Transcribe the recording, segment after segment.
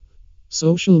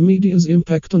Social media's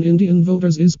impact on Indian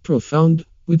voters is profound,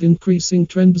 with increasing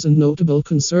trends and notable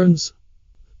concerns.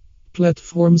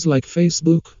 Platforms like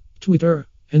Facebook, Twitter,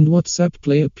 and WhatsApp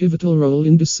play a pivotal role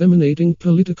in disseminating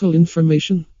political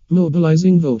information,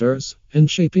 mobilizing voters,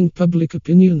 and shaping public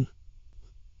opinion.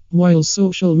 While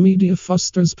social media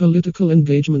fosters political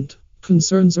engagement,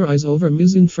 concerns arise over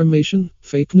misinformation,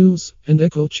 fake news, and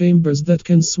echo chambers that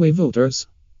can sway voters.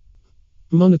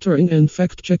 Monitoring and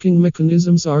fact-checking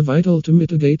mechanisms are vital to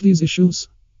mitigate these issues.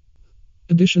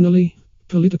 Additionally,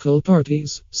 political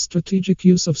parties' strategic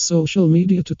use of social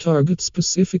media to target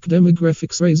specific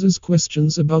demographics raises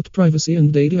questions about privacy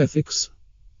and data ethics.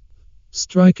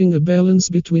 Striking a balance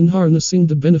between harnessing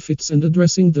the benefits and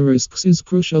addressing the risks is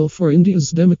crucial for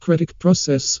India's democratic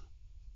process.